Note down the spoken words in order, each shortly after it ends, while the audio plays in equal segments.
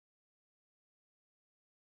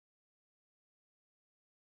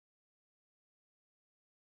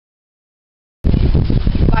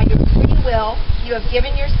will, you have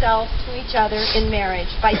given yourselves to each other in marriage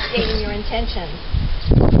by stating your intentions.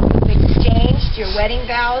 You've exchanged your wedding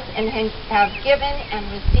vows and have given and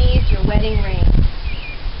received your wedding ring.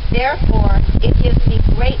 Therefore, it gives me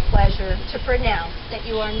great pleasure to pronounce that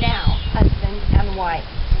you are now husband and wife.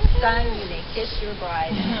 Son, you may kiss your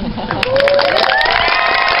bride.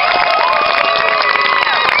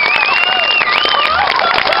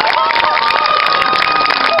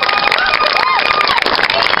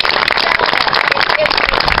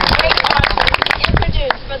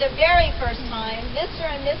 For the very first time, Mr.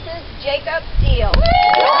 and Mrs. Jacob Steele.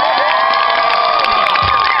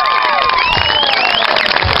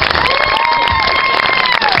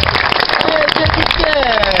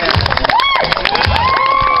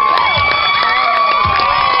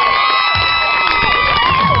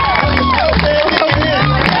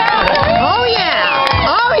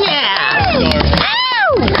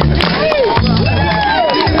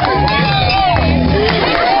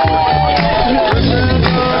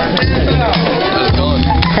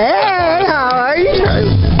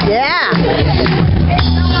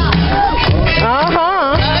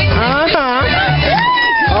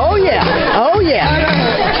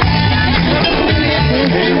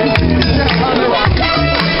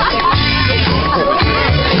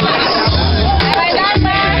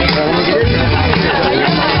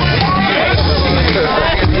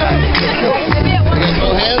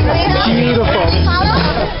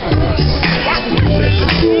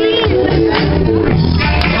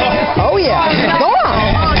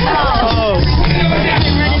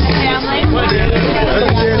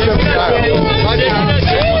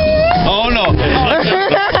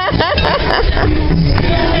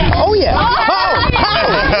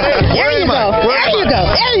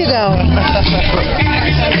 There you go.